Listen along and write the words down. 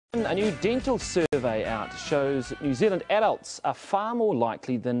A new dental survey out shows that New Zealand adults are far more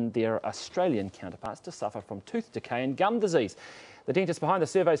likely than their Australian counterparts to suffer from tooth decay and gum disease. The dentist behind the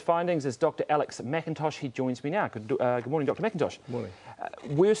survey's findings is Dr. Alex McIntosh. He joins me now. Good morning, Dr. McIntosh. Good morning.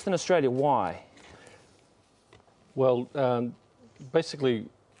 Worse than Australia, why? Well, basically,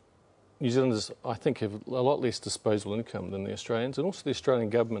 New Zealanders, I think, have a lot less disposable income than the Australians, and also the Australian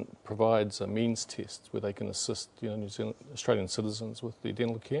government provides a means test where they can assist Australian citizens with their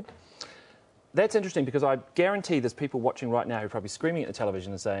dental care. That's interesting because I guarantee there's people watching right now who are probably screaming at the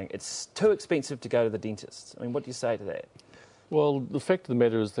television and saying it's too expensive to go to the dentist. I mean, what do you say to that? Well, the fact of the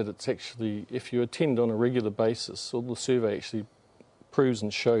matter is that it's actually, if you attend on a regular basis, all the survey actually proves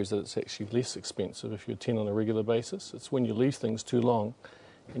and shows that it's actually less expensive if you attend on a regular basis. It's when you leave things too long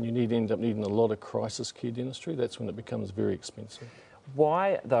and you end up needing a lot of crisis care dentistry, that's when it becomes very expensive.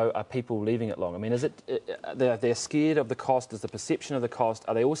 Why, though, are people leaving it long? I mean, is it they're scared of the cost? Is the perception of the cost?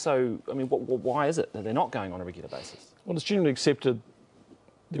 Are they also, I mean, why is it that they're not going on a regular basis? Well, it's generally accepted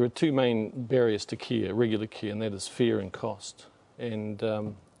there are two main barriers to care, regular care, and that is fear and cost. And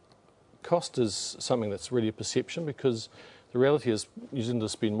cost is something that's really a perception because the reality is New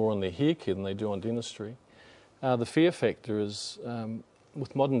Zealanders spend more on their hair care than they do on dentistry. The fear factor is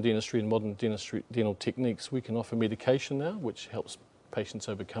with modern dentistry and modern dental techniques, we can offer medication now, which helps patients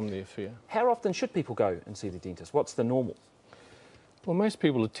overcome their fear. How often should people go and see the dentist? What's the normal? Well, most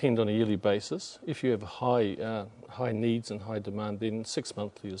people attend on a yearly basis. If you have high needs and high demand, then 6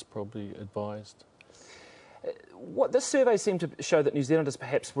 monthly is probably advised. This survey seemed to show that New Zealanders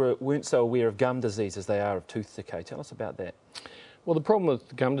perhaps weren't so aware of gum disease as they are of tooth decay. Tell us about that. Well, the problem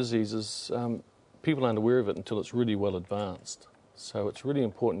with gum disease is people aren't aware of it until it's really well advanced. So it's really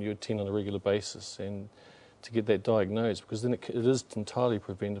important you attend on a regular basis and to get that diagnosed, because then it is entirely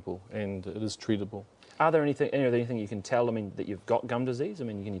preventable and it is treatable. Are there anything you can tell, I mean, that you've got gum disease? I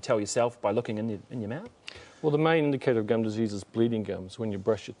mean, can you tell yourself by looking in your mouth? Well, the main indicator of gum disease is bleeding gums. When you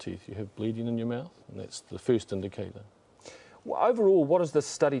brush your teeth, you have bleeding in your mouth, and that's the first indicator. Well, overall, what is this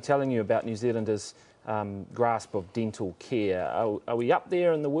study telling you about New Zealanders' grasp of dental care? Are we up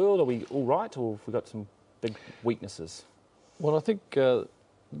there in the world? Are we all right, or have we got some big weaknesses? Well, I think the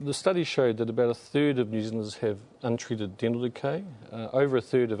study showed that about a third of New Zealanders have untreated dental decay, over a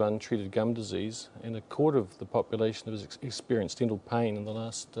third have untreated gum disease, and a quarter of the population has experienced dental pain in the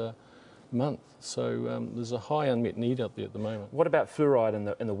last month. So there's a high unmet need out there at the moment. What about fluoride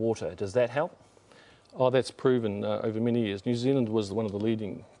in the water? Does that help? Oh, that's proven over many years. New Zealand was one of the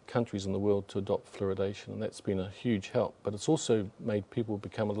leading countries in the world to adopt fluoridation, and that's been a huge help. But it's also made people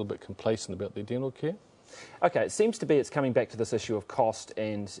become a little bit complacent about their dental care. Okay, it seems to be it's coming back to this issue of cost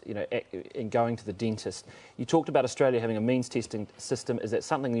and, in going to the dentist. You talked about Australia having a means testing system. Is that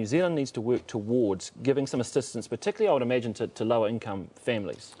something New Zealand needs to work towards, giving some assistance, particularly, I would imagine, to lower income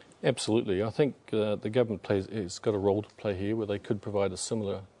families? Absolutely. I think the government has got a role to play here where they could provide a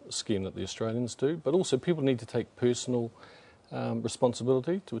similar scheme that the Australians do, but also people need to take personal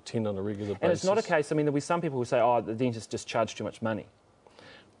responsibility to attend on a regular basis. And it's not a case, I mean, there'll be some people who say, oh, the dentist just charged too much money.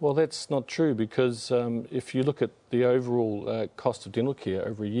 Well, that's not true because if you look at the overall cost of dental care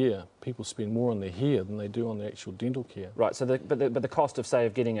over a year, people spend more on their hair than they do on the actual dental care. Right, so but the cost of, say,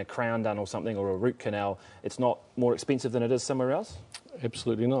 of getting a crown done or something, or a root canal, it's not more expensive than it is somewhere else?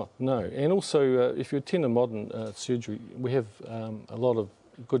 Absolutely not, no. And also, if you attend a modern surgery, we have a lot of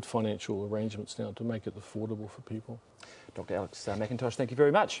good financial arrangements now to make it affordable for people. Dr. Alex McIntosh, thank you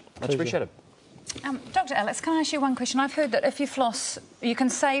very much. Much appreciated. Dr. Alex, can I ask you one question? I've heard that if you floss, you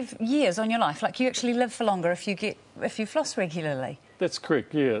can save years on your life. Like, you actually live for longer if you floss regularly. That's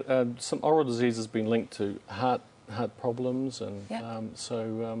correct. Yeah, some oral disease has been linked to heart problems, and yep.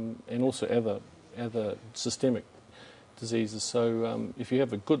 And also other systemic diseases. So if you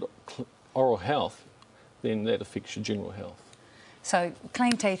have a good oral health, then that affects your general health. So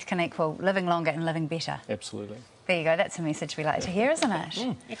clean teeth can equal living longer and living better. Absolutely. There you go. That's a message we like to hear, isn't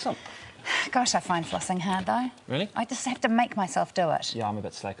it? Excellent. Gosh, I find flossing hard, though. Really? I just have to make myself do it. Yeah, I'm a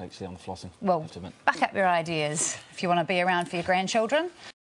bit slack, actually, on the flossing. Well, I have to admit. back up your ideas if you want to be around for your grandchildren.